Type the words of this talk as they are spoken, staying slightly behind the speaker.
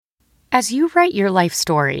As you write your life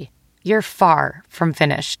story, you're far from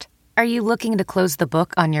finished. Are you looking to close the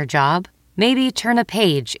book on your job? Maybe turn a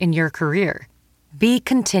page in your career? Be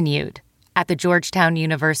continued at the Georgetown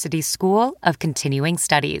University School of Continuing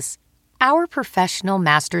Studies. Our professional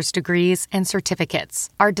master's degrees and certificates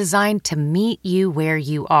are designed to meet you where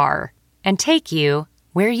you are and take you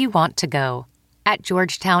where you want to go. At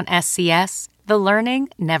Georgetown SCS, the learning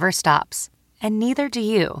never stops, and neither do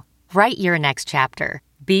you. Write your next chapter.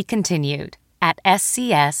 Be continued at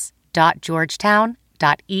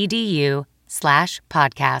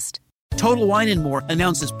scs.georgetown.edu/podcast. Total Wine & More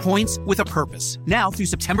announces points with a purpose. Now through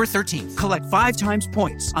September 13th, collect 5 times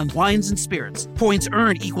points on wines and spirits. Points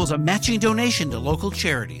earned equals a matching donation to local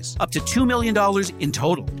charities. Up to $2 million in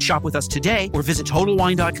total. Shop with us today or visit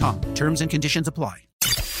TotalWine.com. Terms and conditions apply.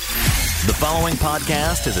 The following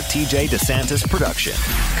podcast is a TJ DeSantis production.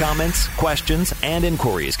 Comments, questions, and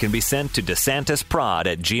inquiries can be sent to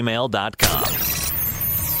DeSantisProd@gmail.com.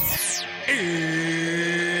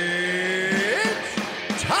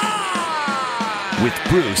 It's time! With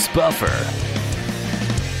Bruce Buffer.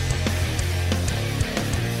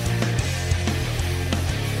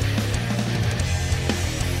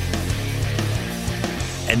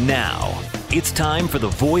 And now, it's time for the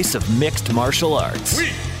voice of mixed martial arts.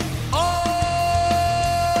 We are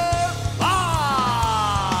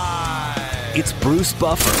live! It's Bruce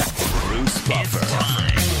Buffer. Bruce Buffer.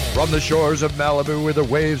 From the shores of Malibu where the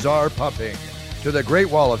waves are pumping, to the Great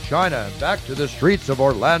Wall of China, and back to the streets of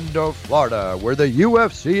Orlando, Florida, where the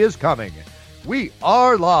UFC is coming. We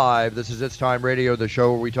are live. This is It's Time Radio, the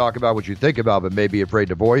show where we talk about what you think about but may be afraid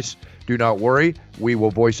to voice. Do not worry. We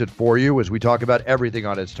will voice it for you as we talk about everything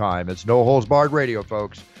on It's Time. It's No Holds Barred Radio,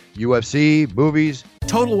 folks. UFC, movies.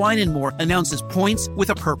 Total Wine & More announces points with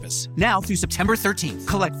a purpose. Now through September 13th,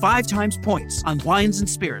 collect 5 times points on wines and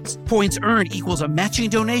spirits. Points earned equals a matching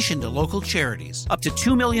donation to local charities. Up to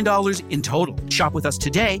 $2 million in total. Shop with us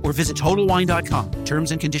today or visit TotalWine.com.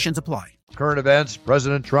 Terms and conditions apply. Current events,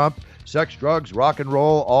 President Trump, sex, drugs, rock and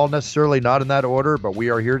roll, all necessarily not in that order, but we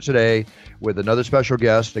are here today with another special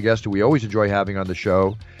guest, a guest who we always enjoy having on the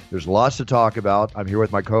show. There's lots to talk about. I'm here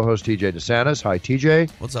with my co-host, TJ DeSantis. Hi, TJ.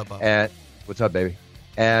 What's up, Bob? And what's up, baby?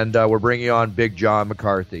 And we're bringing on Big John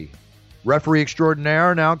McCarthy. Referee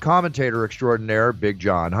extraordinaire, now commentator extraordinaire, Big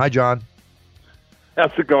John. Hi, John.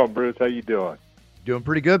 How's it going, Bruce? How you doing? Doing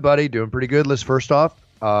pretty good, buddy. Doing pretty good. Let's first off,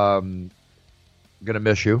 going to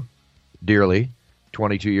miss you dearly.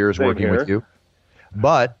 22 years Same working here. with you.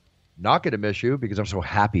 But not going to miss you because I'm so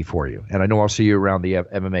happy for you. And I know I'll see you around the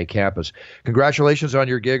MMA campus. Congratulations on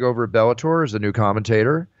your gig over at Bellator as the new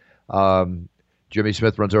commentator. Jimmy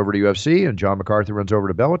Smith runs over to UFC and John McCarthy runs over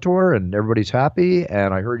to Bellator, and everybody's happy.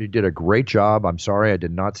 And I heard you did a great job. I'm sorry I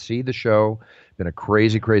did not see the show. Been a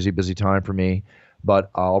crazy, crazy busy time for me. But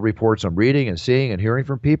all reports I'm reading and seeing and hearing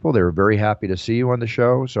from people, they were very happy to see you on the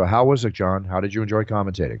show. So how was it, John? How did you enjoy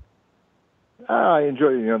commentating? I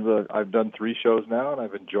enjoy it. I've done 3 shows now, and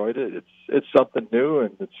I've enjoyed it. It's something new,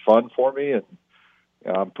 and it's fun for me, and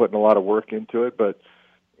I'm putting a lot of work into it. But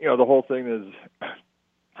the whole thing is,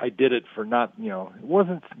 I did it for not, it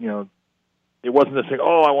wasn't this thing.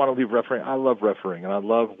 Oh, I want to leave refereeing. I love refereeing, and I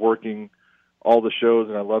love working all the shows,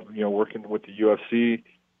 and I love working with the UFC.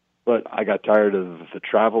 But I got tired of the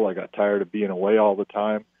travel. I got tired of being away all the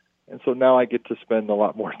time, and so now I get to spend a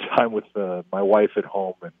lot more time with my wife at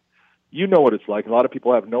home. And you know what it's like. A lot of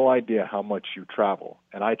people have no idea how much you travel,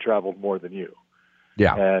 and I traveled more than you.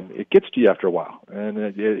 Yeah. And it gets to you after a while. And,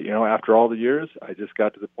 after all the years, I just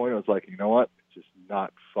got to the point I was like, you know what? It's just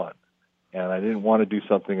not fun. And I didn't want to do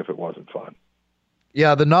something if it wasn't fun.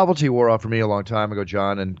 Yeah, the novelty wore off for me a long time ago,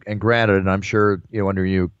 John. And granted, and I'm sure, under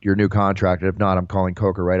your new contract, if not, I'm calling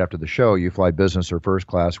Coca right after the show. You fly business or first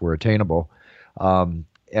class where attainable.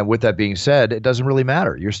 And with that being said, it doesn't really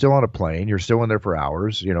matter. You're still on a plane. You're still in there for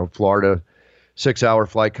hours. Florida, 6-hour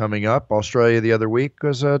flight coming up. Australia the other week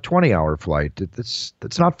was a 20-hour flight. It's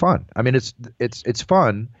not fun. I mean, it's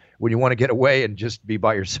fun when you want to get away and just be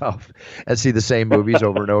by yourself and see the same movies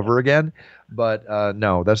over and over again. But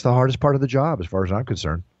no, that's the hardest part of the job as far as I'm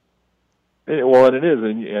concerned. Well, and it is.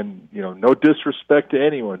 And no disrespect to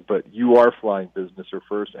anyone, but you are flying business or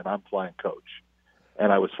first, and I'm flying coach. And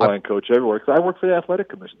I was flying coach everywhere because I work for the athletic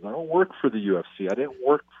commissions. I don't work for the UFC. I didn't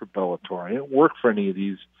work for Bellator. I didn't work for any of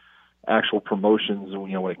these actual promotions.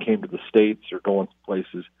 When it came to the States or going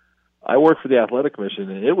places, I worked for the athletic commission,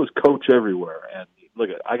 and it was coach everywhere. And look,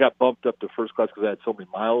 I got bumped up to first class because I had so many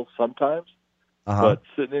miles sometimes. But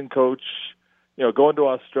sitting in coach, going to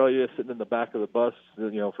Australia, sitting in the back of the bus,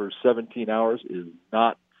 for 17 hours is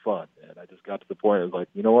not fun. And I just got to the point I was like,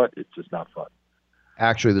 you know what? It's just not fun.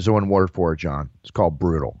 Actually, there's one word for it, John. It's called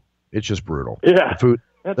brutal. It's just brutal. Yeah.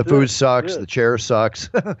 The food sucks. The chair sucks.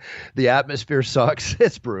 The atmosphere sucks.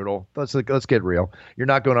 It's brutal. Let's get real. You're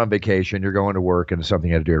not going on vacation. You're going to work, and it's something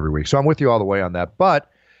you have to do every week. So I'm with you all the way on that.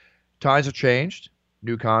 But times have changed.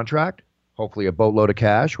 New contract. Hopefully a boatload of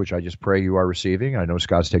cash, which I just pray you are receiving. I know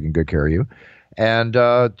Scott's taking good care of you. And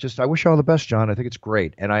I wish you all the best, John. I think it's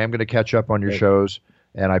great. And I am going to catch up on your shows.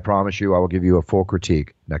 And I promise you I will give you a full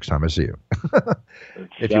critique next time I see you.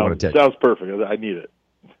 You want to take it. Sounds perfect. I need it.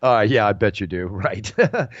 Yeah, I bet you do. Right.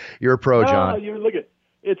 You're a pro, John. You look at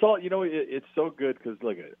it's all, it's so good because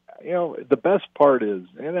look at, the best part is,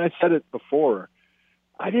 and I said it before,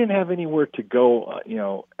 I didn't have anywhere to go,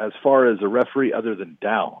 as far as a referee other than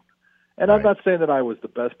down. And right. I'm not saying that I was the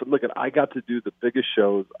best, but look at, I got to do the biggest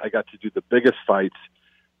shows. I got to do the biggest fights.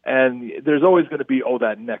 And there's always going to be,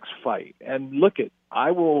 that next fight. And look at,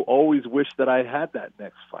 I will always wish that I had that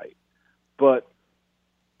next fight. But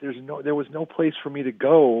there was no place for me to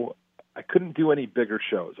go. I couldn't do any bigger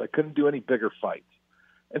shows. I couldn't do any bigger fights.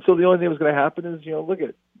 And so the only thing that was going to happen is, look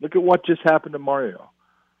at what just happened to Mario.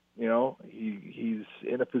 He's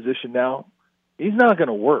in a position now. He's not going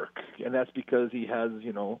to work. And that's because he has,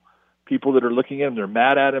 people that are looking at him, they're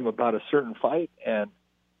mad at him about a certain fight, and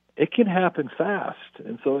it can happen fast.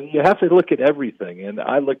 And so you have to look at everything. And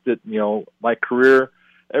I looked at, my career,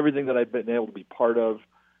 everything that I've been able to be part of.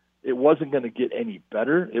 It wasn't going to get any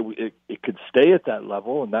better. It could stay at that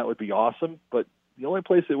level, and that would be awesome. But the only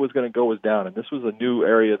place it was going to go was down. And this was a new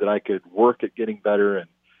area that I could work at getting better and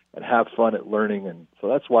have fun at learning. And so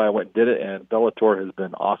that's why I went and did it. And Bellator has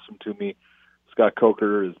been awesome to me. Scott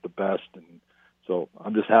Coker is the best. And so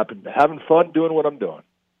I'm just having fun doing what I'm doing.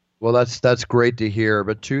 Well, that's great to hear.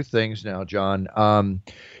 But two things now, John.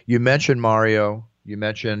 You mentioned Mario. You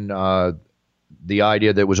mentioned the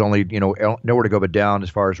idea that it was only, nowhere to go but down as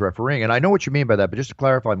far as refereeing. And I know what you mean by that, but just to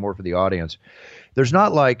clarify more for the audience, there's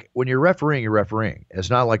not like when you're refereeing, you're refereeing. It's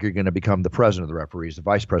not like you're going to become the president of the referees, the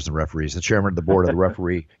vice president of referees, the chairman of the board of the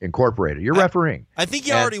Referee Incorporated. You're refereeing. I think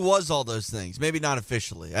he already was all those things. Maybe not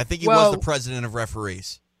officially. I think he was the president of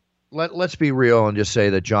referees. Let's be real and just say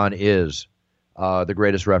that John is the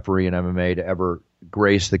greatest referee in MMA to ever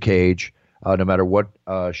grace the cage. No matter what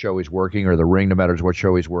show he's working, or the ring, no matter what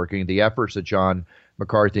show he's working. The efforts that John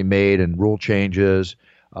McCarthy made and rule changes,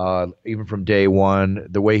 even from day one,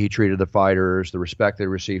 the way he treated the fighters, the respect they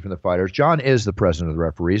received from the fighters. John is the president of the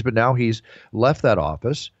referees, but now he's left that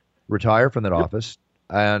office, retired from that office,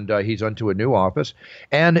 and he's onto a new office.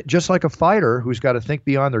 And just like a fighter who's got to think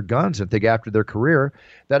beyond their guns and think after their career,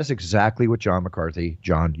 that is exactly what John McCarthy,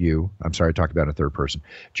 John, talk about in a third person,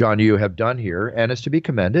 John, you have done here, and it's to be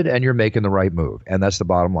commended, and you're making the right move. And that's the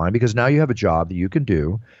bottom line, because now you have a job that you can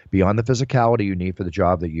do beyond the physicality you need for the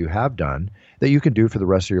job that you have done, that you can do for the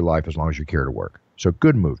rest of your life as long as you care to work. So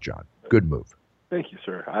good move, John. Good move. Thank you,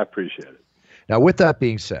 sir. I appreciate it. Now, with that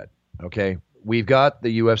being said, okay, we've got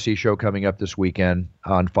the UFC show coming up this weekend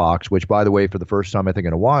on Fox, which, by the way, for the first time, I think,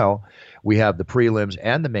 in a while, we have the prelims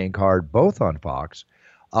and the main card both on Fox.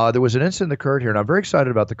 There was an incident that occurred here, and I'm very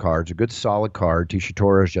excited about the card. It's a good, solid card. Tisha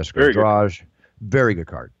Torres, Jessica Andrade, very good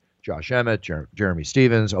card. Josh Emmett, Jeremy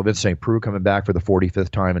Stevens, Vince St. Preux coming back for the 45th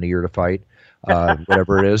time in a year to fight,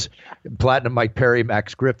 whatever it is. Platinum Mike Perry,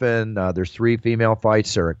 Max Griffin. There's 3 female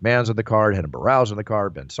fights. Sarah McMahon's on the card. Henna Barrow's on the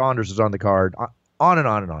card. Ben Saunders is on the card. On and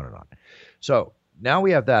on and on and on. So now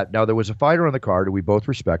we have that. Now there was a fighter on the card who we both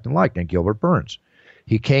respect and like, named Gilbert Burns.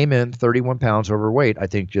 He came in 31 pounds overweight, I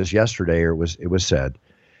think just yesterday, or it was said.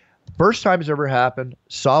 First time it's ever happened.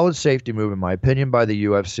 Solid safety move, in my opinion, by the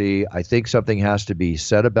UFC. I think something has to be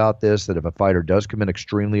said about this, that if a fighter does come in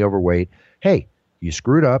extremely overweight, hey, you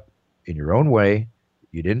screwed up in your own way.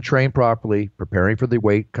 You didn't train properly, preparing for the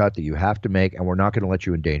weight cut that you have to make, and we're not going to let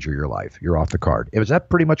you endanger your life. You're off the card. Is that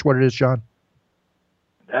pretty much what it is, John?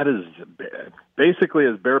 That is basically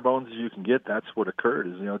as bare bones as you can get. That's what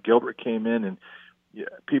occurred. Gilbert came in, and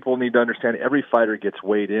people need to understand every fighter gets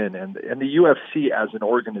weighed in, and the UFC as an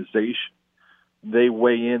organization, they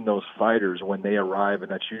weigh in those fighters when they arrive,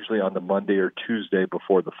 and that's usually on the Monday or Tuesday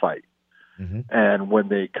before the fight. Mm-hmm. And when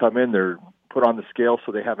they come in, they're put on the scale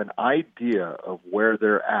so they have an idea of where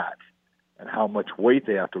they're at and how much weight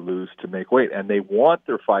they have to lose to make weight. And they want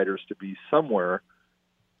their fighters to be somewhere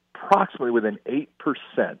approximately within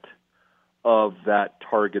 8% of that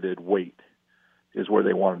targeted weight is where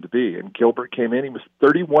they want him to be. And Gilbert came in, he was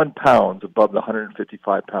 31 pounds above the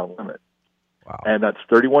 155-pound limit. Wow. And that's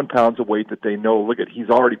 31 pounds of weight that they know, look at, he's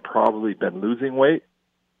already probably been losing weight.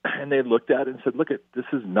 And they looked at it and said, look, this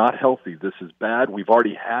is not healthy. This is bad. We've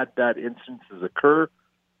already had bad instances occur,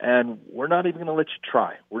 and we're not even going to let you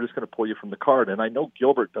try. We're just going to pull you from the card. And I know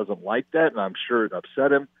Gilbert doesn't like that, and I'm sure it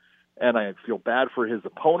upset him. And I feel bad for his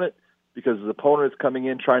opponent. because his opponent is coming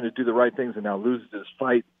in trying to do the right things and now loses his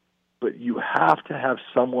fight. But you have to have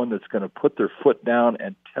someone that's going to put their foot down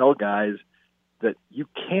and tell guys that you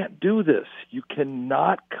can't do this. You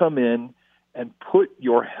cannot come in and put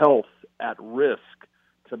your health at risk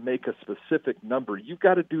to make a specific number. You've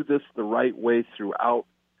got to do this the right way throughout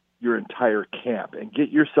your entire camp and get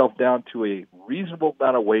yourself down to a reasonable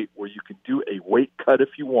amount of weight where you can do a weight cut if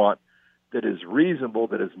you want that is reasonable,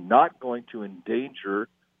 that is not going to endanger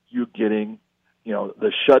you getting,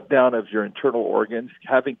 the shutdown of your internal organs,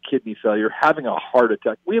 having kidney failure, having a heart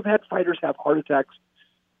attack. We have had fighters have heart attacks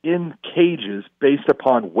in cages based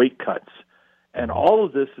upon weight cuts. And all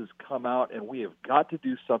of this has come out, and we have got to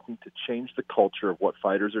do something to change the culture of what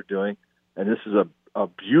fighters are doing. And this is a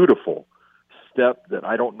beautiful step that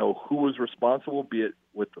I don't know who is responsible, be it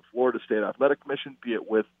with the Florida State Athletic Commission, be it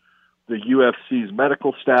with the UFC's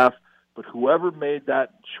medical staff, but whoever made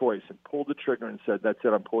that choice and pulled the trigger and said, that's it,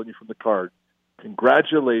 I'm pulling you from the card,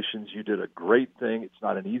 congratulations, you did a great thing. It's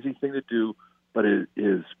not an easy thing to do, but it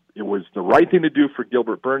was the right thing to do for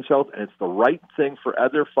Gilbert Burns' health, and it's the right thing for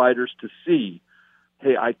other fighters to see,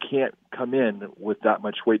 hey, I can't come in with that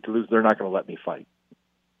much weight to lose. They're not going to let me fight.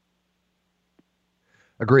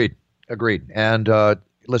 Agreed. And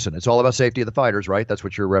listen, it's all about safety of the fighters, right? That's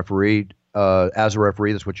what your referee, as a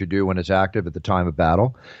referee, that's what you do when it's active at the time of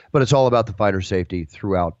battle. But it's all about the fighter safety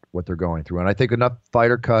throughout what they're going through. And I think enough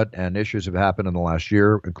fighter cut and issues have happened in the last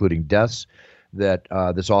year, including deaths, that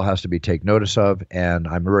this all has to be taken notice of. And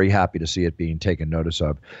I'm very happy to see it being taken notice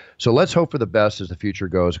of. So let's hope for the best as the future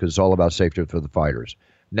goes, because it's all about safety for the fighters.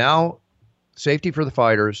 Now, safety for the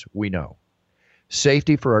fighters, we know.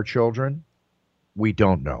 Safety for our children, we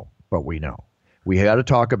don't know, but we know. We had to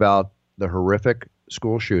talk about the horrific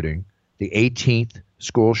school shooting, the 18th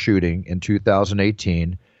school shooting in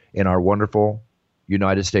 2018 in our wonderful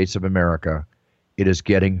United States of America. It is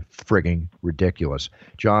getting frigging ridiculous.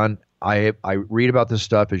 John, I read about this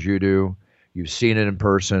stuff as you do. You've seen it in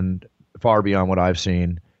person, far beyond what I've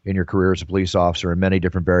seen in your career as a police officer in many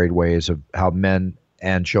different varied ways of how men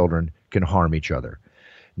and children can harm each other.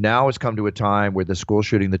 Now it's come to a time where the school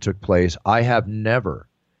shooting that took place, I have never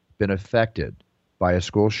been affected by a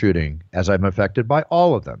school shooting as I'm affected by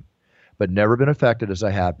all of them, but never been affected as I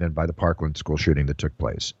have been by the Parkland school shooting that took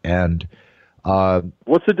place. And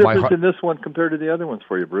what's the difference in this one compared to the other ones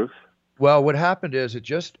for you, Bruce? Well, what happened is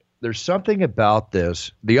there's something about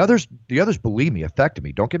this. The others, believe me, affected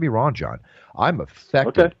me. Don't get me wrong, John. I'm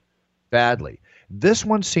affected badly. This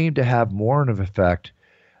one seemed to have more of an effect,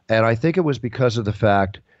 and I think it was because of the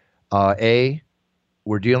fact,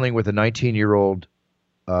 we're dealing with a 19-year-old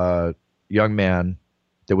young man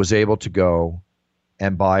that was able to go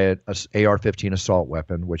and buy an AR-15 assault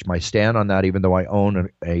weapon, which my stand on that, even though I own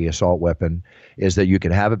a assault weapon, is that you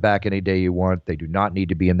can have it back any day you want. They do not need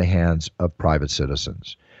to be in the hands of private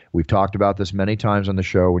citizens. We've talked about this many times on the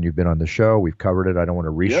show. When you've been on the show, we've covered it. I don't want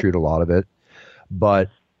to reshoot a lot of it, but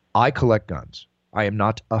I collect guns. I am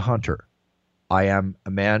not a hunter. I am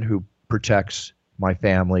a man who protects my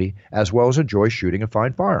family as well as enjoys shooting a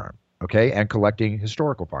fine firearm, okay, and collecting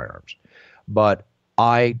historical firearms. But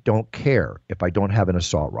I don't care if I don't have an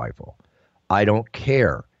assault rifle. I don't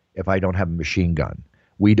care if I don't have a machine gun.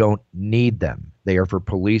 We don't need them. They are for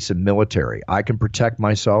police and military. I can protect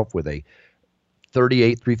myself with a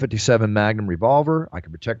 .38 357 Magnum revolver. I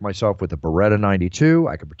can protect myself with a Beretta 92.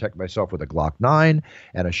 I can protect myself with a Glock 9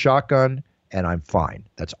 and a shotgun, and I'm fine.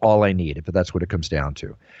 That's all I need, if that's what it comes down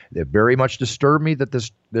to. It very much disturbed me that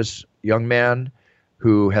this young man,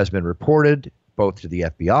 who has been reported both to the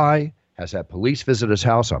FBI, has had police visit his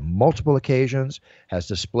house on multiple occasions, has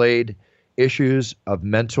displayed issues of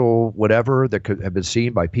mental whatever that could have been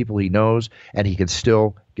seen by people he knows, and he can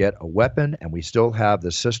still get a weapon. And we still have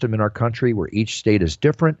the system in our country where each state is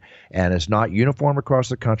different and is not uniform across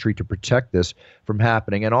the country to protect this from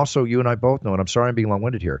happening. And also, you and I both know, and I'm sorry I'm being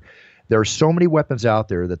long-winded here, there are so many weapons out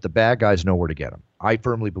there that the bad guys know where to get them. I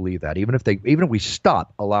firmly believe that, even if we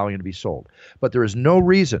stop allowing them to be sold. But there is no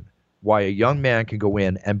reason why a young man can go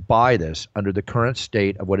in and buy this under the current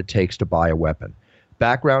state of what it takes to buy a weapon.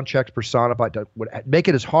 Background checks personified, make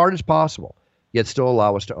it as hard as possible, yet still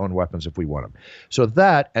allow us to own weapons if we want them. So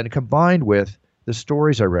that, and combined with the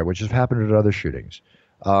stories I read, which have happened at other shootings,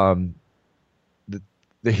 the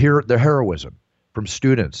heroism from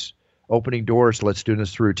students, opening doors to let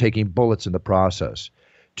students through, taking bullets in the process,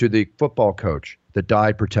 to the football coach that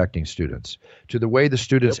died protecting students, to the way the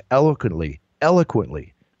students eloquently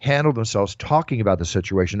handled themselves talking about the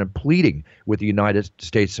situation and pleading with the United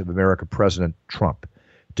States of America President Trump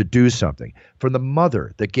to do something. From the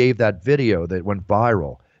mother that gave that video that went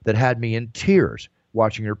viral that had me in tears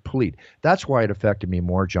watching her plead. That's why it affected me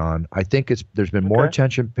more, John. I think there's been more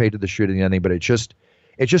attention paid to the shooting than anything, but it just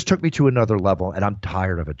took me to another level, and I'm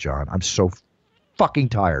tired of it, John. I'm so fucking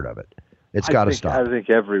tired of it. It's got to stop. I think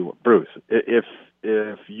everyone, Bruce, if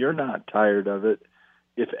you're not tired of it,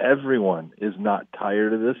 if everyone is not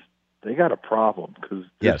tired of this, they got a problem, because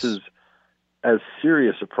this is as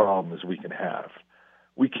serious a problem as we can have.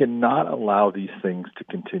 We cannot allow these things to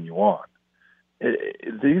continue on.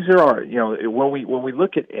 These are our, when we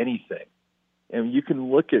look at anything, and you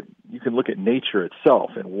can look at nature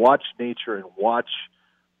itself and watch nature and watch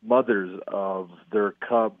mothers of their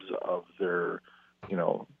cubs, of their,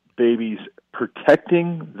 babies,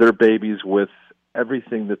 protecting their babies with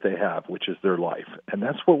everything that they have, which is their life. And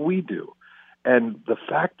that's what we do. And the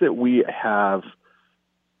fact that we have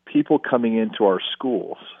people coming into our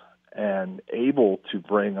schools and able to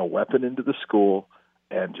bring a weapon into the school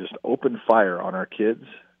and just open fire on our kids,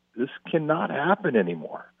 this cannot happen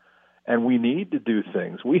anymore. And we need to do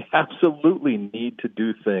things. We absolutely need to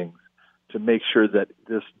do things to make sure that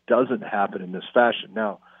this doesn't happen in this fashion.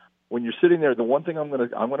 Now, when you're sitting there, the one thing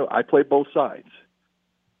I play both sides.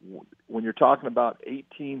 When you're talking about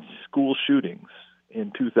 18 school shootings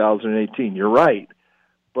in 2018, you're right.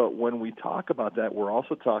 But when we talk about that, we're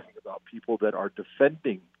also talking about people that are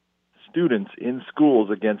defending students in schools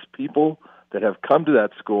against people that have come to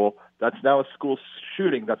that school. That's now a school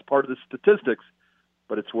shooting. That's part of the statistics,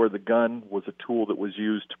 but it's where the gun was a tool that was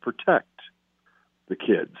used to protect the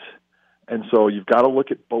kids. And so you've got to look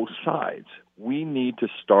at both sides. We need to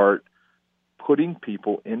start putting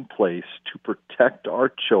people in place to protect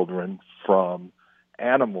our children from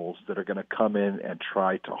animals that are going to come in and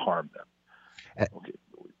try to harm them. Okay.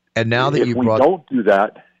 And now that if we don't do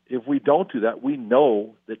that, we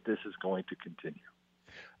know that this is going to continue.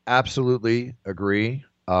 Absolutely agree.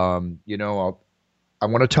 I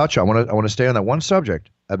want to stay on that one subject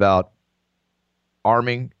about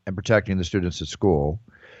arming and protecting the students at school.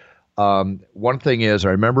 One thing is, I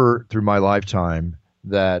remember through my lifetime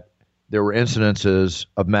that there were incidences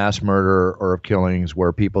of mass murder or of killings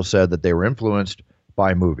where people said that they were influenced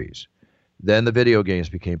by movies. Then the video games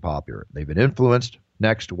became popular. They've been influenced.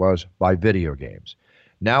 Next was by video games.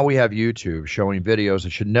 Now we have YouTube showing videos that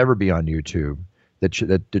should never be on YouTube,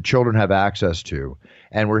 that the children have access to.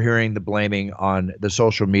 And we're hearing the blaming on the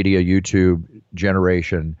social media YouTube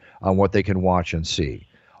generation on what they can watch and see.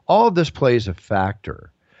 All of this plays a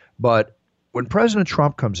factor. But when President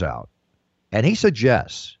Trump comes out and he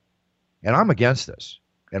suggests, and I'm against this,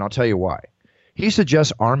 and I'll tell you why, he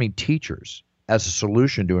suggests arming teachers as a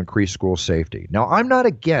solution to increase school safety. Now, I'm not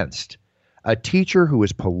against a teacher who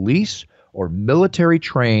is police or military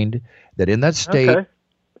trained that in that state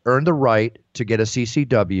earned the right to get a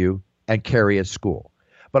CCW and carry at school.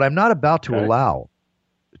 But I'm not about to allow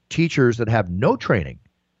teachers that have no training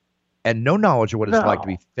and no knowledge of what it's like to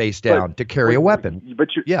be face down to carry a weapon.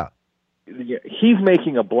 He's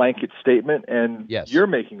making a blanket statement, and you're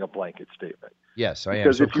making a blanket statement. Yes, I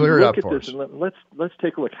am. So clear it up for us. Let's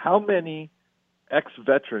take a look. How many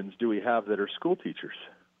ex-veterans do we have that are school teachers?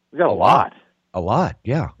 We got a lot. A lot,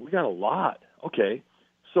 yeah. We got a lot. Okay.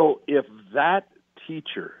 So if that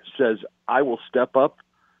teacher says, I will step up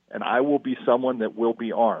and I will be someone that will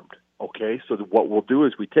be armed, okay, so what we'll do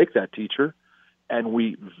is we take that teacher and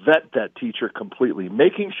we vet that teacher completely,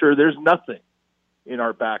 making sure there's nothing in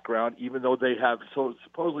our background, even though they have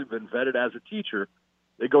supposedly been vetted as a teacher.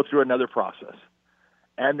 They go through another process,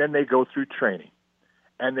 and then they go through training,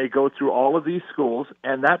 and they go through all of these schools,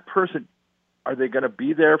 and that person, are they going to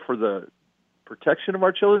be there for the protection of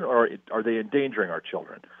our children, or are they endangering our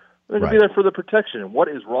children? They're going to be there for the protection, and what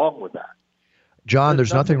is wrong with that? John,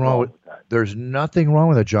 there's nothing wrong with that. There's nothing wrong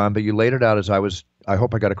with it, John, but you laid it out as I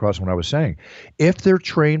hope I got across what I was saying. If they're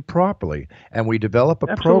trained properly and we develop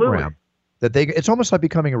a program that it's almost like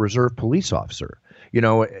becoming a reserve police officer.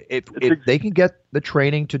 If they can get the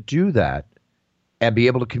training to do that and be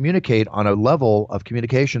able to communicate on a level of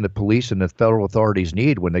communication that police and the federal authorities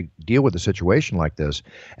need when they deal with a situation like this,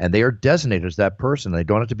 and they are designated as that person, they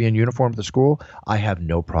don't have to be in uniform at the school, I have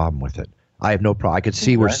no problem with it. I have no problem. I could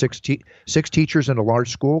see where six teachers in a large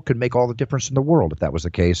school could make all the difference in the world if that was the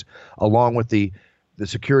case, along with the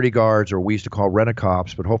security guards, or we used to call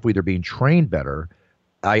rent-a-cops, but hopefully they're being trained better.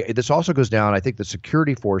 This also goes down, I think, the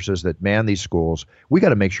security forces that man these schools, we got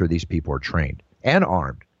to make sure these people are trained and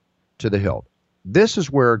armed to the hilt. This is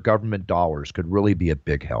where government dollars could really be a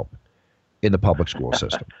big help in the public school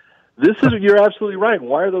system. You're absolutely right.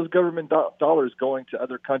 Why are those government dollars going to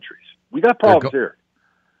other countries? We got problems here.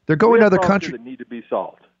 They're going to other countries that need to be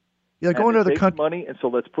solved. Yeah, they're going to other countries. Money, and so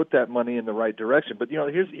let's put that money in the right direction. But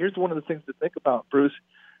here's one of the things to think about, Bruce.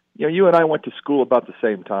 you and I went to school about the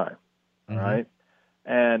same time, all right?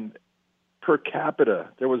 And per capita,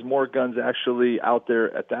 there was more guns actually out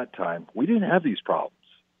there at that time. We didn't have these problems.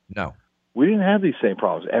 No. We didn't have these same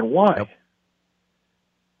problems. And why? Nope.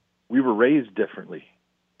 We were raised differently.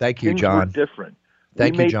 Thank you, Things John. were different.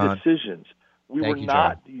 Thank we you, made John. decisions. We Thank were you,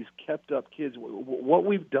 not John. these kept-up kids. What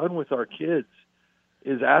we've done with our kids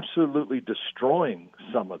is absolutely destroying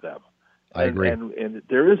some of them. I agree. And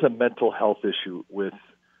there is a mental health issue with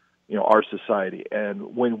our society.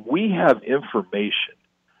 And when we have information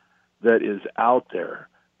that is out there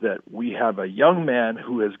that we have a young man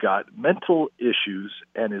who has got mental issues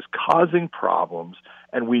and is causing problems,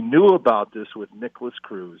 and we knew about this with Nicholas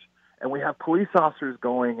Cruz, and we have police officers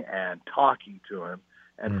going and talking to him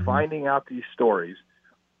and finding out these stories,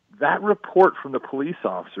 that report from the police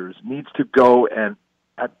officers needs to go, and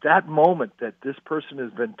at that moment that this person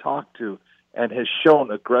has been talked to and has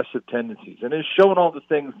shown aggressive tendencies and has shown all the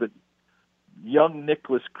things that young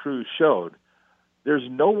Nicholas Cruz showed, there's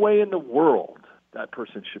no way in the world that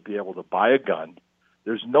person should be able to buy a gun.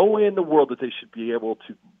 There's no way in the world that they should be able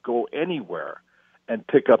to go anywhere and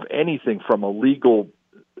pick up anything from a legal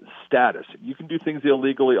status. You can do things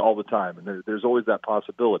illegally all the time, and there's always that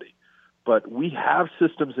possibility. But we have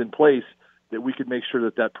systems in place that we could make sure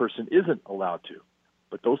that that person isn't allowed to.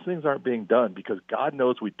 But those things aren't being done because God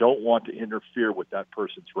knows we don't want to interfere with that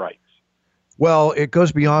person's rights. Well, it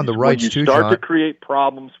goes beyond the rights, too, John. When you start to create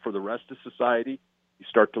problems for the rest of society, you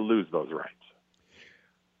start to lose those rights.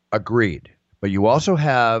 Agreed. But you also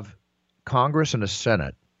have Congress and a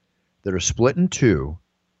Senate that are split in two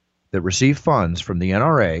that receive funds from the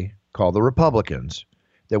NRA, called the Republicans,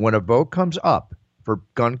 that when a vote comes up for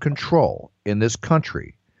gun control in this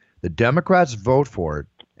country, the Democrats vote for it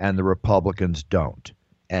and the Republicans don't.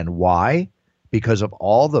 And why? Because of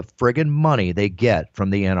all the friggin' money they get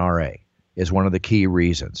from the NRA is one of the key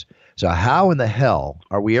reasons. So how in the hell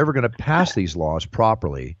are we ever going to pass these laws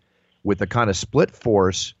properly with the kind of split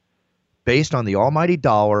force based on the almighty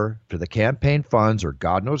dollar for the campaign funds or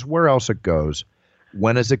God knows where else it goes?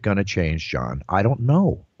 When is it going to change, John? I don't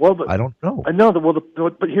know. I don't know. I know.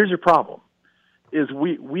 But here's your problem, is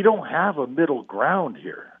we don't have a middle ground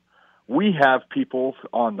here. We have people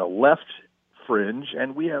on the left fringe,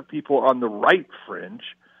 and we have people on the right fringe,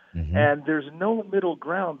 and there's no middle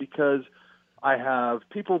ground because I have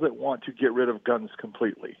people that want to get rid of guns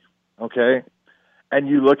completely, okay? And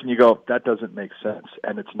you look and you go, that doesn't make sense,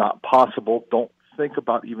 and it's not possible. Don't think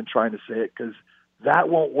about even trying to say it because that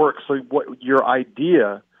won't work. So what your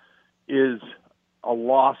idea is a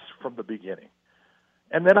loss from the beginning.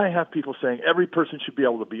 And then I have people saying every person should be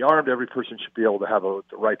able to be armed, every person should be able to have the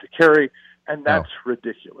right to carry, and that's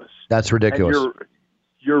ridiculous. That's ridiculous. And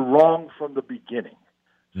you're wrong from the beginning.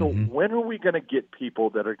 So when are we going to get people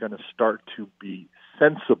that are going to start to be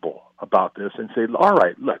sensible about this and say, all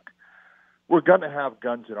right, look, we're going to have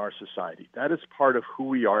guns in our society. That is part of who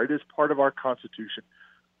we are. It is part of our Constitution.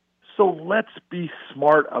 So let's be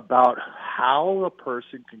smart about how a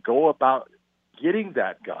person can go about getting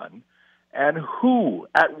that gun and who,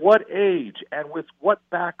 at what age, and with what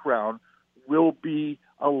background will be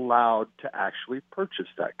allowed to actually purchase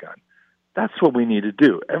that gun. That's what we need to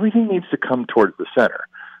do. Everything needs to come towards the center.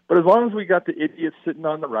 But as long as we got the idiots sitting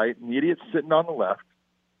on the right and the idiots sitting on the left,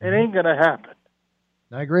 it ain't going to happen.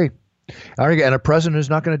 I agree. And a president who's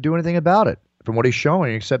not going to do anything about it from what he's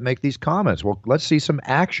showing except make these comments. Well, let's see some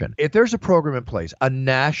action. If there's a program in place, a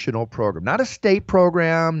national program, not a state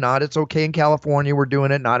program, not it's okay in California, we're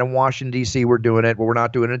doing it, not in Washington, D.C., we're doing it, but we're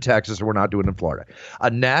not doing it in Texas, or we're not doing it in Florida. A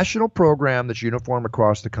national program that's uniform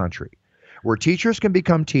across the country where teachers can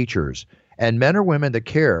become teachers and men or women that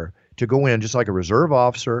care to go in just like a reserve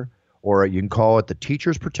officer, or you can call it the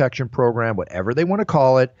Teachers Protection Program, whatever they want to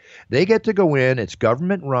call it. They get to go in. It's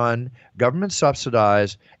government run, government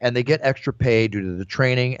subsidized, and they get extra pay due to the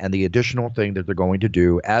training and the additional thing that they're going to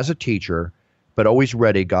do as a teacher, but always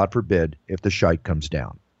ready, God forbid, if the shite comes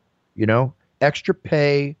down. You know, extra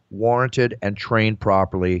pay, warranted, and trained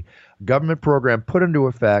properly. Government program put into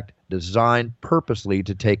effect, designed purposely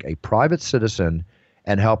to take a private citizen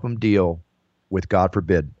and help them deal with, God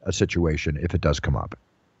forbid, a situation if it does come up.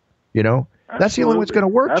 You know, that's the only way it's going to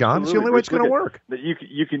work, John. It's the only way it's going to work.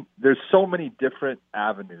 You can. There's so many different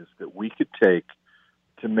avenues that we could take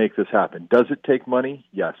to make this happen. Does it take money?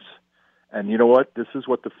 Yes. And you know what? This is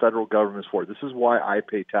what the federal government is for. This is why I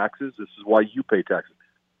pay taxes. This is why you pay taxes.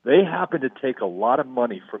 They happen to take a lot of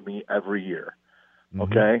money from me every year,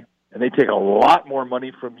 okay? And they take a lot more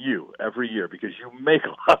money from you every year because you make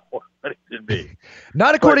a lot more money than me.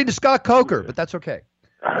 Not according to Scott Coker, but that's okay.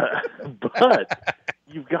 But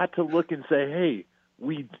you've got to look and say, hey,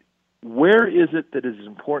 where is it that it is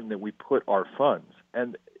important that we put our funds?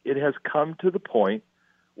 And it has come to the point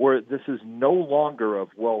where this is no longer of,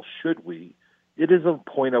 well, should we? It is a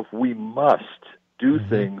point of we must do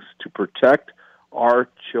things to protect our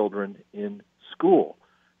children in school.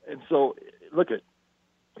 And so, look at,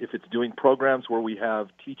 if it's doing programs where we have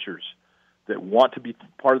teachers that want to be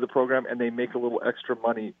part of the program and they make a little extra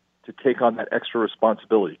money to take on that extra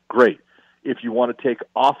responsibility, great. If you want to take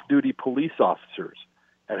off-duty police officers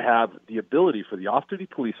and have the ability for the off-duty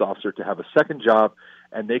police officer to have a second job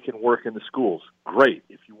and they can work in the schools, great.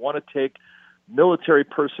 If you want to take military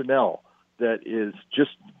personnel that is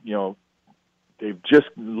just, they've just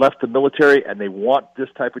left the military and they want this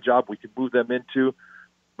type of job, we can move them into,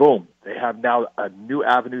 boom, they have now a new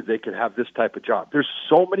avenue, they could have this type of job. There's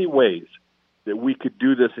so many ways that we could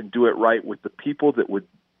do this and do it right with the people that would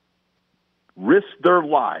risk their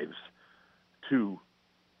lives to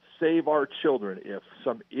save our children. If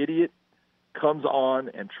some idiot comes on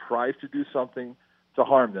and tries to do something to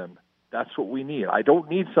harm them, that's what we need. I don't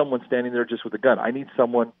need someone standing there just with a gun. I need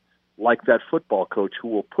someone like that football coach who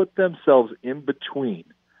will put themselves in between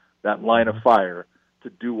that line of fire to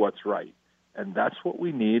do what's right. And that's what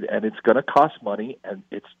we need, and it's going to cost money, and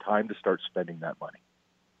it's time to start spending that money.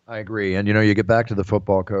 I agree. And, you get back to the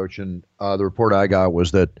football coach, and the report I got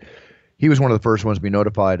was that he was one of the first ones to be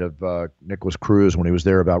notified of Nicholas Cruz when he was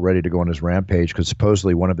there about ready to go on his rampage, because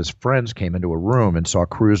supposedly one of his friends came into a room and saw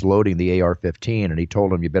Cruz loading the AR-15, and he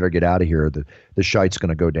told him, you better get out of here. The shite's going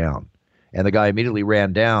to go down. And the guy immediately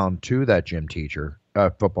ran down to that gym teacher,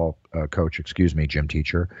 gym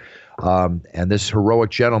teacher. And this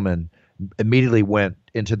heroic gentleman immediately went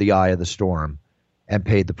into the eye of the storm and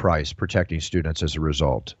paid the price, protecting students as a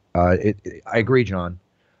result. I agree, John.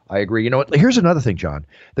 I agree. You know what? Here's another thing, John.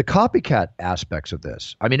 The copycat aspects of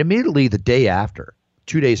this. I mean, immediately the day after,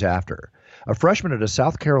 2 days after, a freshman at a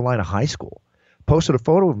South Carolina high school posted a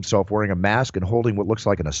photo of himself wearing a mask and holding what looks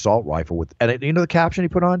like an assault rifle and the caption he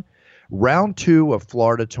put on? Round 2 of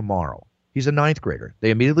Florida tomorrow. He's a 9th grader.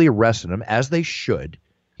 They immediately arrested him, as they should.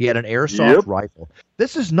 He had an airsoft rifle.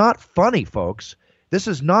 This is not funny, folks. This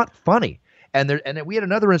is not funny. And we had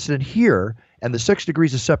another incident here, and the 6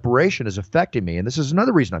 degrees of separation is affecting me. And this is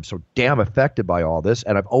another reason I'm so damn affected by all this,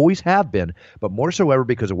 and I've always have been, but more so ever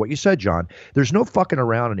because of what you said, John. There's no fucking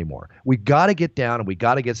around anymore. We got to get down, and we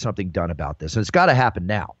got to get something done about this, and it's got to happen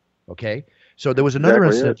now, okay? So there was another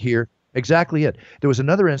incident here. Exactly it. There was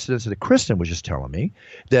another incident that Kristen was just telling me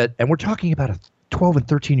that, and we're talking about 12 and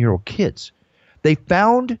 13-year-old kids. They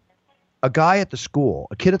found a guy at the school,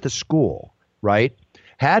 a kid at the school, right,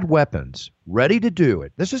 had weapons, ready to do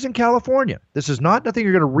it. This is in California. This is not nothing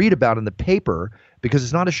you're going to read about in the paper because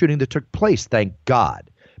it's not a shooting that took place, thank God.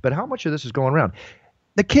 But how much of this is going around?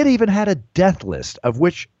 The kid even had a death list, of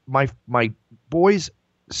which my boy's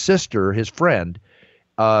sister, his friend,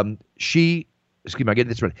 her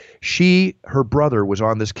brother was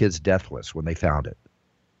on this kid's death list when they found it.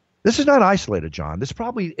 This is not isolated, John. This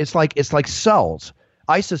probably it's like cells,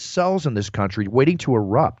 ISIS cells in this country waiting to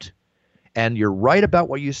erupt. And you're right about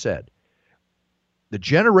what you said. The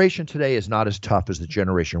generation today is not as tough as the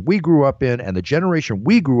generation we grew up in, and the generation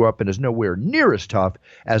we grew up in is nowhere near as tough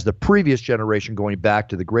as the previous generation, going back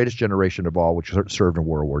to the greatest generation of all, which served in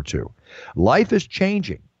World War II. Life is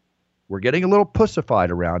changing. We're getting a little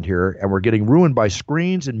pussified around here, and we're getting ruined by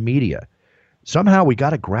screens and media. Somehow we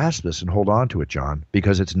got to grasp this and hold on to it, John,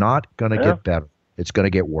 because it's not going to get better. It's going to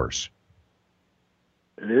get worse.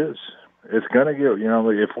 It is. It's going to get,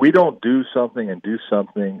 if we don't do something and do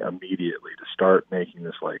something immediately to start making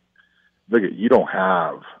this look at, you don't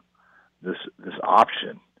have this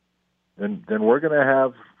option, then we're going to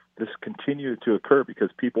have this continue to occur because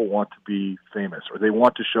people want to be famous, or they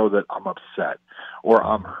want to show that I'm upset or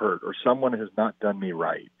I'm hurt or someone has not done me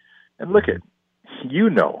right. And look at,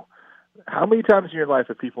 how many times in your life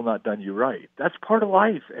have people not done you right? That's part of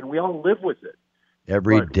life, and we all live with it.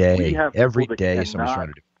 Every day someone's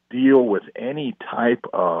trying to deal with any type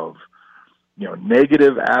of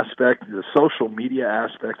negative aspect, the social media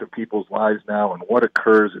aspect of people's lives now and what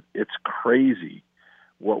occurs. It's crazy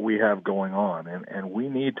what we have going on, and we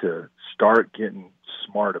need to start getting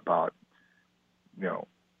smart about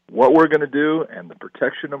what we're going to do and the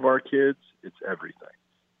protection of our kids. It's everything,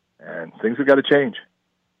 and things have got to change.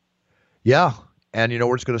 Yeah, and you know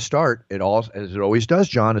where it's going to start? As it always does,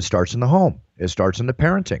 John, it starts in the home. It starts in the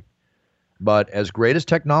parenting. But as great as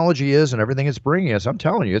technology is and everything it's bringing us, I'm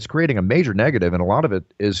telling you, it's creating a major negative, and a lot of it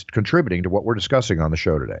is contributing to what we're discussing on the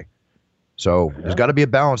show today. So there's got to be a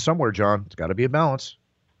balance somewhere, John. It's got to be a balance,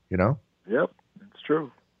 Yep, it's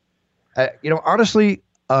true. Honestly,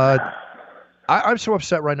 I I'm so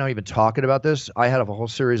upset right now even talking about this. I had a whole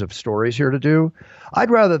series of stories here to do. I'd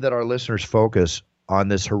rather that our listeners focus on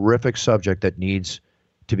this horrific subject that needs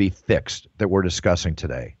to be fixed that we're discussing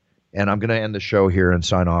today. And I'm going to end the show here and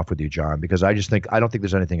sign off with you, John, because I don't think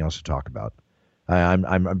there's anything else to talk about.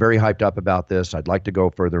 I'm very hyped up about this. I'd like to go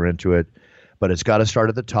further into it, but it's got to start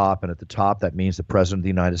at the top. And at the top, that means the President of the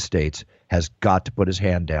United States has got to put his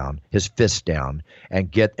hand down, his fist down, and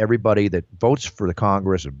get everybody that votes for the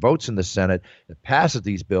Congress and votes in the Senate, that passes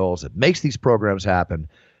these bills, that makes these programs happen.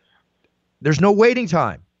 There's no waiting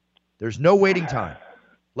time. There's no waiting time.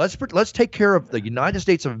 Let's take care of the United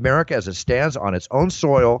States of America as it stands on its own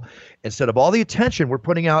soil instead of all the attention we're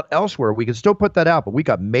putting out elsewhere. We can still put that out, but we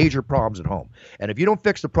got major problems at home. And if you don't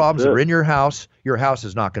fix the problems that are in your house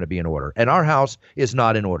is not going to be in order. And our house is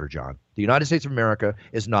not in order, John. The United States of America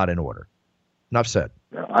is not in order. Enough said.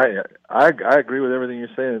 I agree with everything you're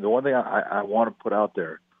saying. The one thing I want to put out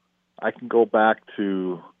there, I can go back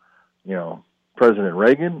to, President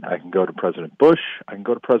Reagan, I can go to President Bush, I can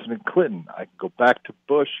go to President Clinton, I can go back to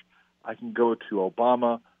Bush, I can go to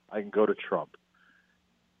Obama, I can go to Trump.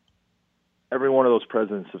 Every one of those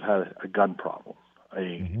presidents have had a gun problem,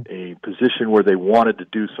 a position where they wanted to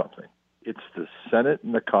do something. It's the Senate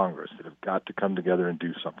and the Congress that have got to come together and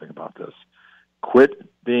do something about this. Quit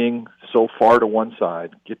being so far to one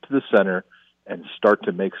side, get to the center, and start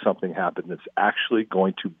to make something happen that's actually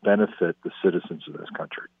going to benefit the citizens of this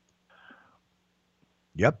country.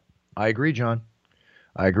 Yep, I agree, John.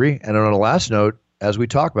 I agree. And on a last note, as we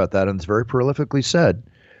talk about that, and it's very prolifically said,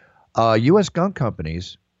 U.S. gun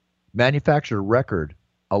companies manufactured a record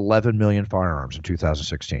 11 million firearms in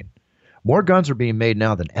 2016. More guns are being made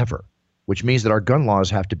now than ever, which means that our gun laws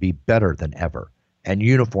have to be better than ever and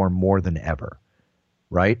uniform more than ever,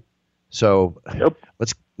 right? So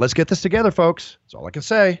let's get this together, folks. That's all I can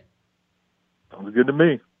say. Sounds good to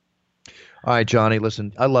me. All right, Johnny,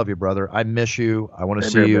 listen, I love you, brother. I miss you. I want to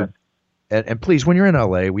see you. And please, when you're in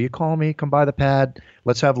L.A., will you call me? Come by the pad.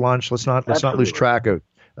 Let's have lunch. Let's not lose track of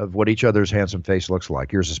what each other's handsome face looks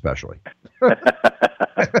like, yours especially.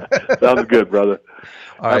 Sounds good, brother.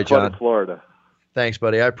 All right, John. In Florida. Thanks,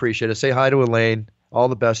 buddy. I appreciate it. Say hi to Elaine. All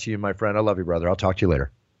the best to you, my friend. I love you, brother. I'll talk to you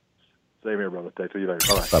later. Same here, brother. Talk to you later.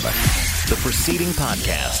 Bye-bye. Bye-bye. The preceding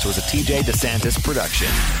podcast was a TJ DeSantis production.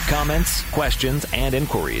 Comments, questions, and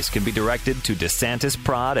inquiries can be directed to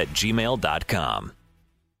DeSantisProd@gmail.com.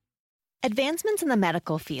 Advancements in the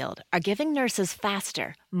medical field are giving nurses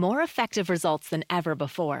faster, more effective results than ever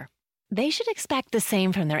before. They should expect the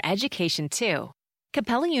same from their education, too.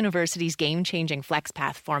 Capella University's game-changing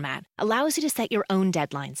FlexPath format allows you to set your own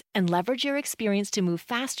deadlines and leverage your experience to move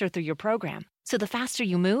faster through your program. So the faster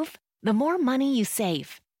you move, the more money you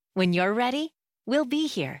save. When you're ready, we'll be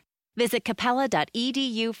here. Visit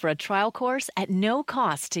capella.edu for a trial course at no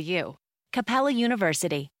cost to you. Capella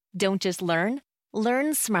University. Don't just learn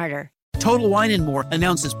smarter. Total Wine & More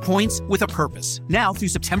announces points with a purpose. Now through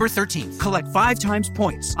September 13th, collect 5 times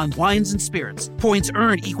points on wines and spirits. Points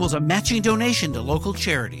earned equals a matching donation to local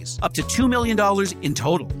charities. Up to $2 million in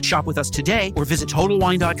total. Shop with us today or visit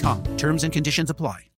TotalWine.com. Terms and conditions apply.